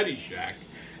than Caddy Shack.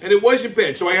 And it wasn't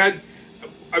bad. So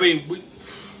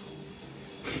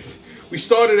we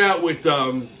started out with,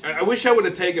 I wish I would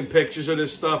have taken pictures of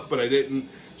this stuff, but I didn't.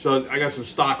 So I got some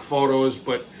stock photos,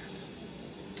 but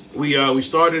we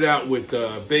started out with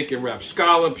bacon wrapped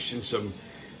scallops and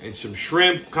some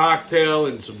shrimp cocktail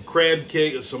and some crab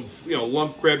cake, some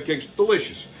lump crab cakes,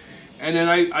 delicious. And then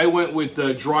I went with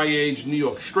dry aged New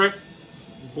York strip,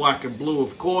 black and blue,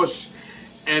 of course.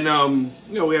 And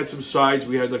we had some sides.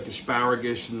 We had like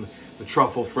asparagus and the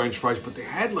truffle French fries, but they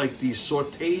had like these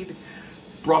sautéed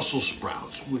Brussels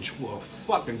sprouts, which were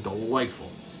fucking delightful.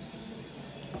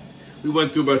 We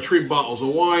went through about 3 bottles of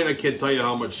wine. I can't tell you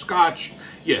how much scotch.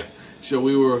 Yeah, so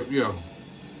we were,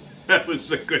 that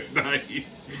was a good night.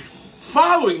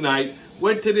 Following night,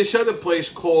 went to this other place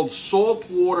called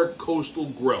Saltwater Coastal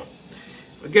Grill.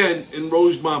 Again, in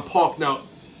Rosemont Park. Now,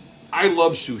 I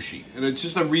love sushi, and it's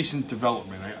just a recent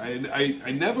development.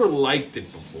 I never liked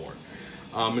it before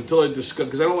until I discovered,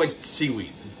 because I don't like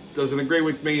seaweed. It doesn't agree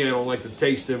with me. I don't like the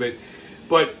taste of it.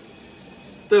 But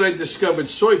then I discovered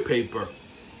soy paper,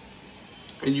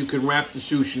 and you can wrap the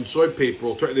sushi in soy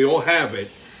paper. They all have it,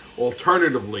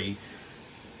 alternatively,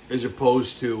 as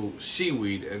opposed to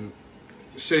seaweed. And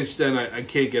since then, I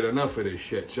can't get enough of this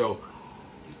shit. So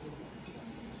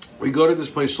we go to this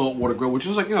place, Saltwater Grill, which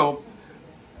is like,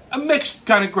 a mixed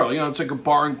kind of grill. It's like a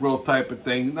bar and grill type of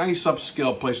thing. Nice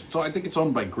upscale place. So I think it's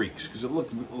owned by Greeks because it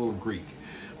looked a little Greek.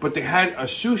 But they had a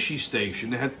sushi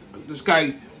station. They had this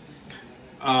guy,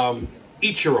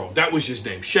 Ichiro. That was his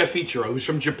name. Chef Ichiro. He was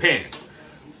from Japan.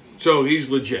 So he's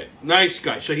legit. Nice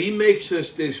guy. So he makes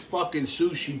us this fucking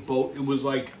sushi boat. It was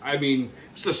like,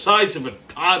 it's the size of a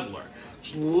toddler.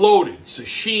 It's loaded.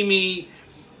 Sashimi,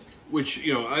 which,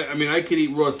 I could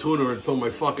eat raw tuna until my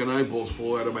fucking eyeballs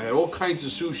fall out of my head. All kinds of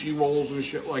sushi rolls and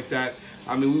shit like that.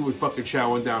 We were fucking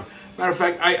chowing down. Matter of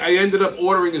fact, I ended up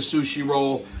ordering a sushi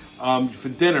roll for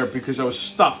dinner because I was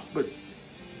stuffed.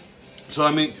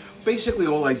 So, basically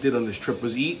all I did on this trip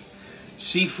was eat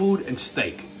seafood and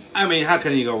steak. How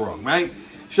can you go wrong, right?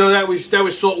 So that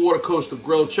was Saltwater Coastal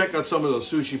Grill. Check out some of those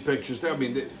sushi pictures.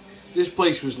 This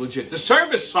place was legit. The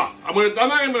service sucked. I'm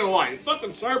not even gonna lie. The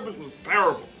fucking service was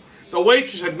terrible. The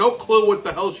waitress had no clue what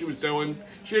the hell she was doing.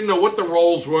 She didn't know what the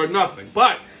rolls were, nothing.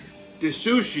 But the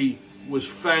sushi was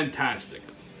fantastic.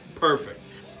 Perfect.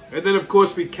 And then, of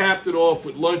course, we capped it off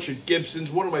with lunch at Gibson's,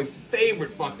 one of my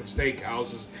favorite fucking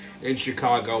steakhouses in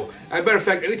Chicago. As a matter of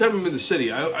fact, anytime I'm in the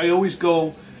city, I always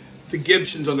go to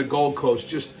Gibson's on the Gold Coast,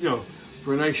 just,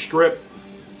 for a nice strip,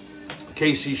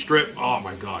 KC strip. Oh,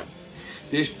 my God.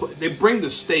 They bring the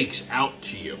steaks out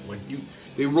to you.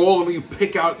 They roll them and you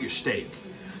pick out your steak.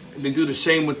 And they do the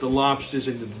same with the lobsters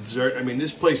and the dessert.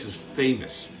 This place is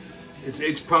famous.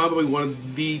 It's probably one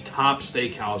of the top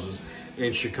steakhouses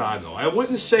in Chicago. I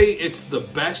wouldn't say it's the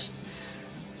best,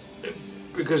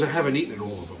 because I haven't eaten at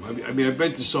all of them. I mean, I've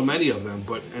been to so many of them,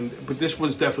 but this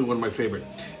one's definitely one of my favorite.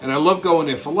 And I love going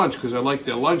there for lunch because I like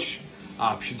their lunch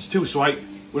options too. So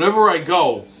whenever I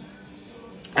go,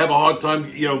 I have a hard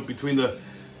time, between the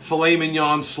filet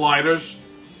mignon sliders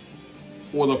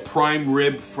or the prime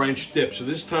rib French dip. So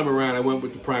this time around, I went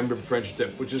with the prime rib French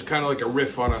dip, which is kind of like a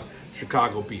riff on a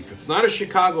Chicago beef. It's not a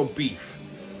Chicago beef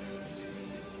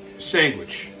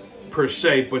sandwich per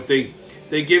se, but they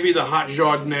give you the hot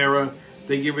jardinera,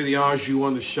 they give you the au jus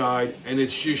on the side, and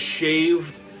it's just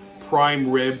shaved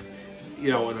prime rib,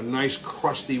 and a nice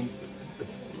crusty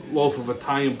loaf of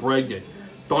Italian bread. You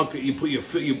dunk it,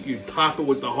 you top it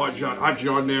with the hot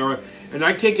jardinera, and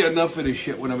I can't get enough of this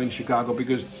shit when I'm in Chicago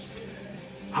because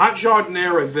hot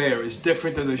jardinera there is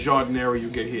different than the jardinera you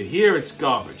get here. Here it's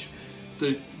garbage.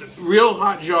 The real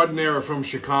hot jardinera from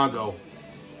Chicago,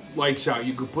 lights out.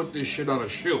 You could put this shit on a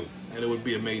shoe, and it would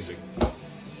be amazing.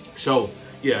 So,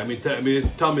 yeah, I mean,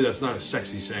 tell me that's not a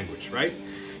sexy sandwich, right?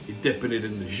 You're dipping it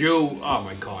in the jus. Oh,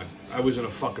 my God. I was in a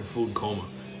fucking food coma.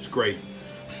 It's great.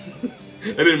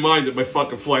 I didn't mind that my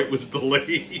fucking flight was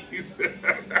delayed.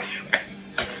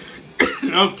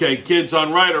 Okay, kids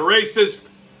on Right or Racist.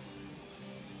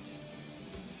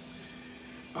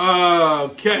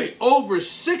 Okay, over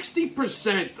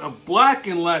 60% of Black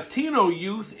and Latino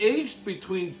youth aged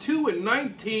between 2 and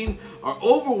 19 are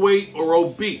overweight or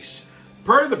obese,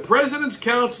 per the President's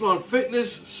Council on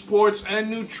Fitness, Sports,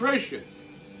 and Nutrition.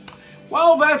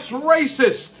 Well, that's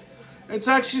racist. It's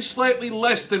actually slightly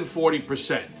less than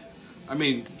 40%. I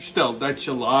mean, still, that's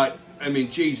a lot. I mean,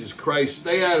 Jesus Christ,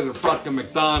 stay out of the fucking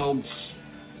McDonald's.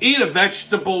 Eat a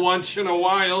vegetable once in a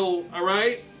while, all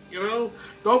right?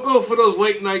 Don't go for those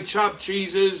late night chopped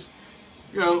cheeses.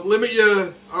 Limit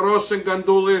your arroz and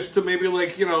gandules to maybe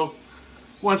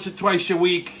once or twice a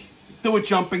week. Do a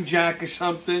jumping jack or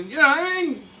something.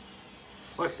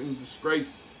 Fucking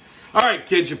disgrace. All right,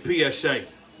 kids, your PSA.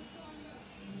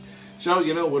 So,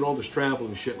 with all this travel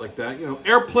and shit like that,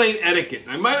 airplane etiquette.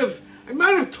 I might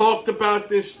have talked about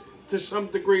this to some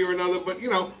degree or another, but,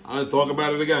 I'll talk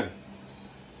about it again.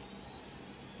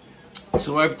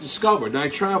 So I've discovered, and I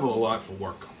travel a lot for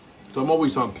work. So I'm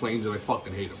always on planes, and I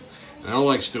fucking hate them. And I don't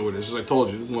like stewardesses. I told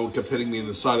you, one kept hitting me in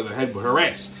the side of the head with her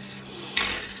ass.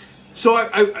 So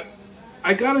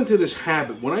I got into this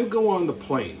habit. When I go on the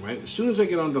plane, right? As soon as I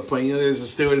get on the plane, there's a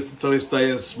stewardess that's always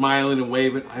there smiling and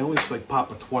waving. I always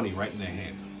pop a 20 right in their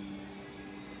hand.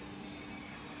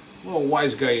 Little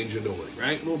wise guy ingenuity,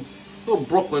 right? Little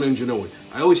Brooklyn ingenuity.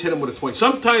 I always hit them with a 20.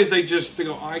 Sometimes they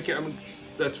go, oh, I can't.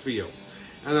 That's for you.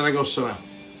 And then I go sit down.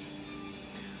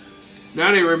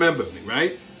 Now they remember me,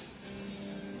 right?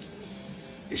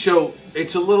 So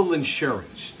it's a little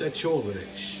insurance. That's all it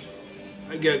is.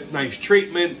 I get nice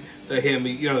treatment. They hand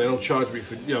me, they don't charge me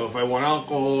for, if I want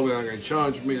alcohol, they're not going to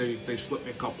charge me. They slip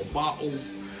me a couple bottles,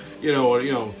 or,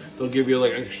 they'll give you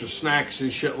extra snacks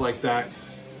and shit like that.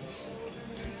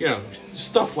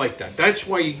 Stuff like that. That's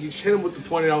why you just hit them with the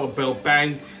 $20 bill,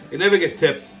 bang. They never get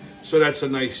tipped, so that's a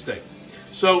nice thing.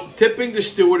 So, tipping the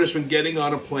stewardess when getting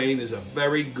on a plane is a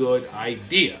very good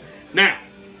idea. Now,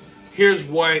 here's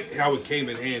how it came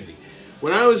in handy.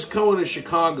 When I was going to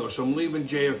Chicago, so I'm leaving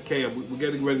JFK, we're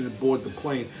getting ready to board the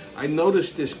plane, I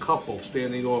noticed this couple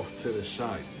standing off to the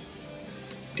side.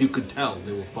 You could tell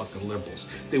they were fucking liberals.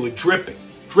 They were dripping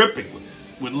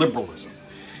with liberalism.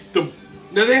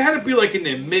 Now, they had to be in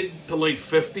their mid to late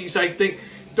 50s, I think.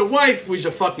 The wife was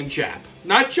a fucking Jap.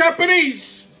 Not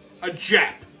Japanese, a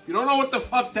Jap. You don't know what the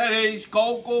fuck that is,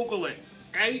 go Google it,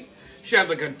 okay? She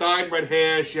had a dyed red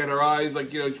hair, she had her eyes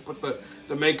she put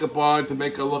the makeup on to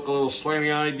make her look a little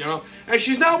slanty-eyed, And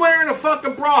she's not wearing a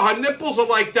fucking bra, her nipples are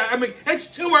like that. I mean, it's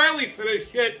too early for this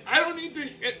shit. I don't need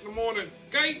this shit in the morning,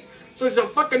 okay? So the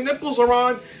fucking nipples are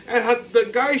on, and the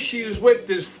guy she was with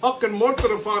is fucking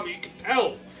mortified, you can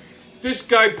tell. This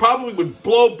guy probably would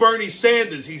blow Bernie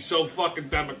Sanders, he's so fucking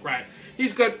Democrat.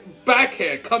 He's got back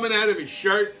hair coming out of his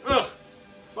shirt, ugh.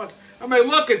 Fuck. I mean,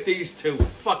 look at these two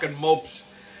fucking mopes.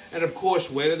 And of course,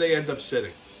 where do they end up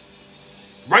sitting?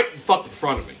 Right in fucking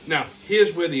front of me. Now,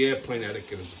 here's where the airplane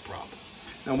etiquette is a problem.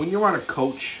 Now, when you're on a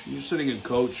coach, you're sitting in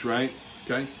coach, right?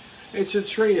 Okay? It's a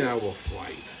 3-hour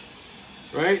flight,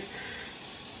 right?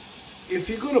 If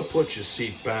you're going to put your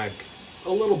seat back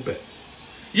a little bit,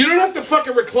 you don't have to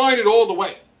fucking recline it all the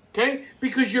way, okay?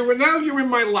 Because now you're in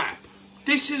my lap.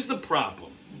 This is the problem.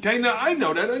 Okay, now I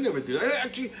know that. I never do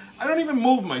that. I don't even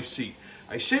move my seat.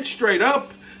 I sit straight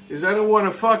up because I don't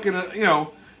want to fucking,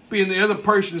 be in the other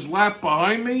person's lap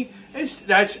behind me.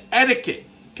 That's etiquette,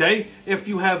 okay? If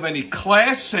you have any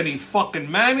class, any fucking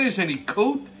manners, any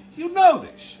coot, you know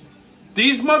this.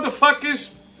 These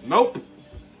motherfuckers, nope.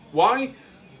 Why?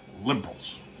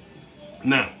 liberals.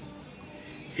 Now,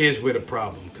 here's where the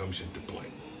problem comes into play.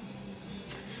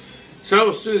 So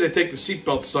as soon as I take the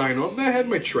seatbelt sign off, I had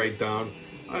my tray down,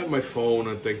 I had my phone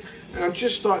and thing, and I'm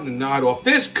just starting to nod off.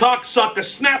 This cocksucker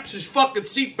snaps his fucking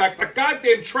seat back. The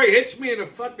goddamn tray hits me in the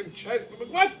fucking chest. I'm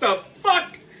like, what the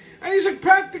fuck? And he's like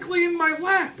practically in my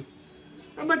lap.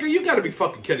 I'm like, you gotta be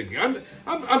fucking kidding me.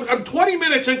 I'm 20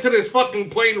 minutes into this fucking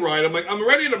plane ride. I'm like, I'm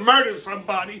ready to murder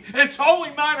somebody. It's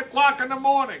only 9 o'clock in the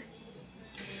morning.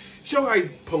 So I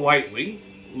politely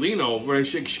lean over and I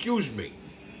say, excuse me,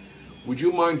 would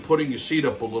you mind putting your seat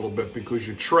up a little bit because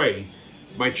your tray,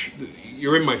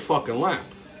 you're in my fucking lap.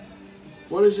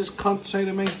 What does this cunt say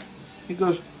to me? He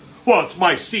goes, well, it's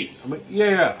my seat. I'm like,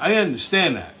 yeah, I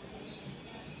understand that.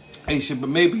 And he said, but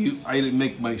maybe I didn't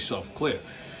make myself clear.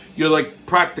 You're like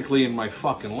practically in my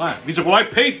fucking lap. He's like, well, I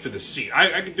paid for this seat.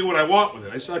 I can do what I want with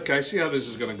it. I said, okay, I see how this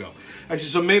is gonna go. I said,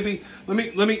 so maybe let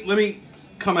me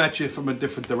come at you from a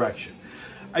different direction.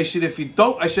 I said, if you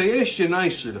don't, I said, I asked you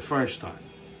nicely the first time.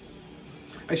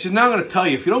 I said, now I'm gonna tell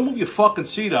you, if you don't move your fucking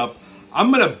seat up,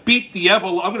 I'm gonna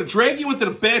drag you into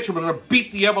the bathroom and I'm gonna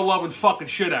beat the ever-loving fucking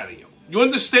shit out of you. You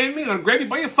understand me? I'm gonna grab you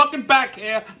by your fucking back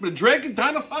hair, I'm gonna drag you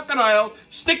down the fucking aisle,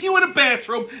 stick you in the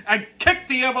bathroom, and kick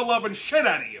the ever-loving shit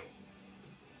out of you.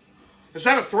 Is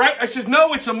that a threat? I says,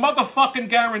 no, it's a motherfucking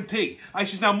guarantee. I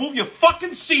says, now move your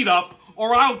fucking seat up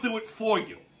or I'll do it for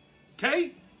you.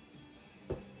 Okay?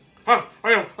 I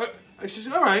says,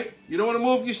 all right, you don't want to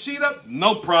move your seat up?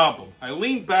 No problem. I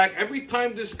leaned back. Every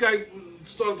time this guy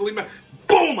started to lean back,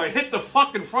 boom, I hit the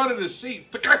fucking front of the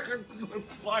seat. The guy went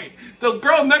flying. The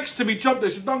girl next to me jumped. I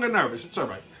said, don't get nervous. It's all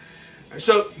right.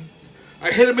 So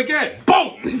I hit him again.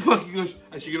 Boom! He fucking goes,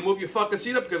 I said, you going to move your fucking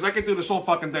seat up? Because I can do this all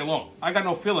fucking day long. I got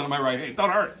no feeling in my right hand. Don't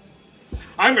hurt.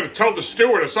 I'm going to tell the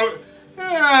steward or something.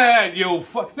 Hey,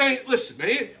 listen,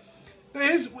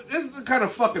 here's the kind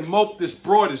of fucking mope this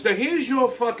broad is. Now, here's your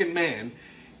fucking man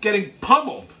getting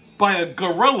pummeled by a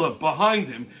gorilla behind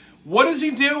him. What does he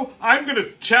do? I'm going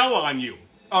to tell on you.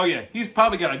 Oh, yeah, he's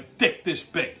probably got a dick this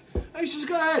big. I says,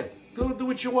 go ahead. Do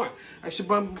what you want. I said,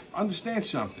 but understand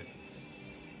something.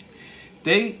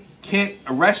 They can't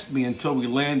arrest me until we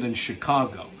land in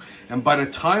Chicago. And by the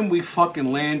time we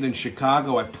fucking land in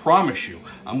Chicago, I promise you,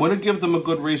 I'm going to give them a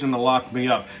good reason to lock me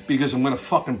up because I'm going to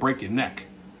fucking break your neck.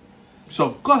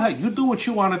 So go ahead, you do what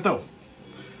you want to do.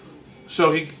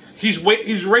 So he's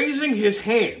raising his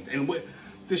hand, and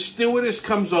the stewardess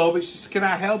comes over. She says, "Can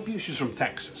I help you?" She's from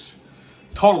Texas,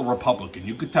 total Republican.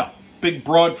 You could tell, big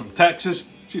broad from Texas.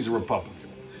 She's a Republican.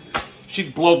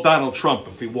 She'd blow Donald Trump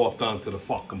if he walked onto the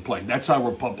fucking plane. That's how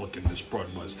Republican this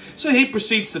broad was. So he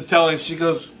proceeds to tell her, and she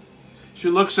goes, she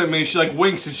looks at me, she like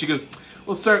winks, and she goes,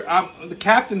 "Well, sir, the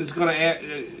captain is going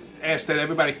to ask that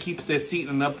everybody keeps their seat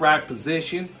in an upright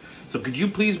position. So could you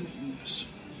please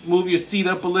move your seat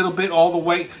up a little bit all the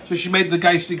way?" So she made the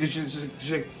guy see, because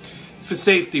she for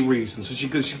safety reasons. So she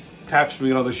taps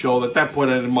me on the shoulder. At that point,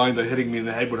 I didn't mind her hitting me in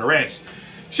the head with her ass.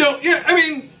 So, yeah, I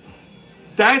mean,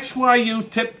 that's why you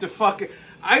tip the fucking...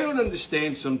 I don't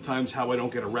understand sometimes how I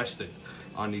don't get arrested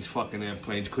on these fucking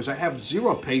airplanes, because I have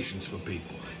zero patience for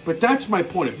people. But that's my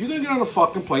point. If you're going to get on a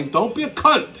fucking plane, don't be a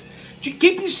cunt.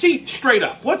 Keep your seat straight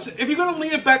up. If you're going to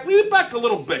lean it back a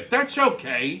little bit. That's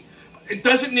okay. It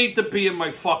doesn't need to be in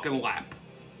my fucking lap.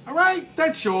 All right?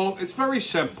 That's all. It's very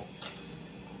simple.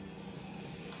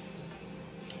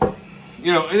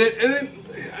 You know, and then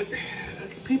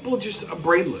people just are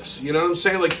brainless. You know what I'm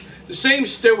saying? Like, the same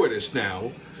stewardess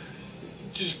now,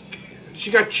 she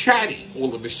got chatty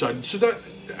all of a sudden. So that,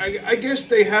 I guess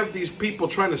they have these people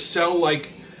trying to sell,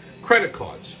 like, credit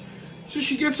cards. So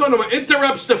she gets on them,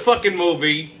 interrupts the fucking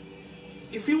movie.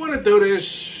 If you want to do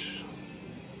this,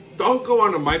 don't go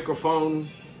on the microphone.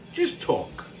 Just talk.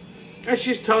 And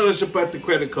she's telling us about the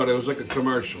credit card. It was like a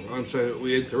commercial. I'm saying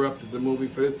we interrupted the movie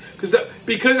for this.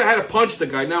 Because I had to punch the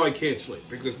guy, now I can't sleep.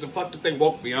 Because the fucking thing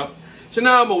woke me up. So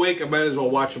now I'm awake, I might as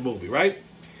well watch a movie, right?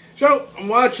 So I'm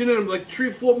watching it, I'm like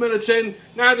 3-4 minutes in.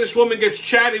 Now this woman gets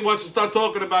chatty, wants to start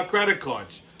talking about credit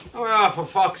cards. For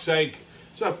fuck's sake.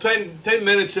 So 10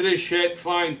 minutes of this shit,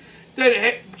 fine.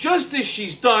 Then just as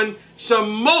she's done,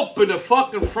 some mope in the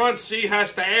fucking front seat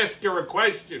has to ask her a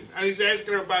question. And he's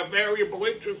asking her about variable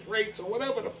interest rates or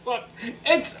whatever the fuck.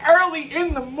 It's early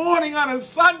in the morning on a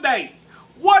Sunday.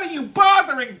 What are you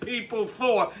bothering people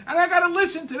for? And I gotta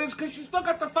listen to this because she's still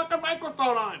got the fucking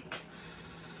microphone on.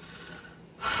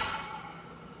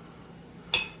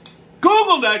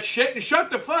 Google that shit and shut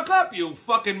the fuck up, you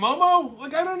fucking Momo.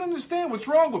 Like, I don't understand what's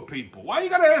wrong with people. Why you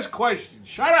gotta ask questions?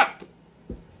 Shut up.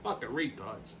 Fucking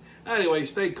retards. Anyway,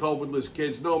 stay COVIDless,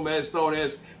 kids. No masks, don't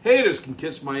ask. Haters can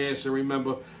kiss my ass, and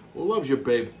remember, Who loves you,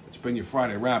 babe? It's been your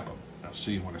Friday wrap-up. I'll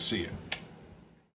see you when I see you.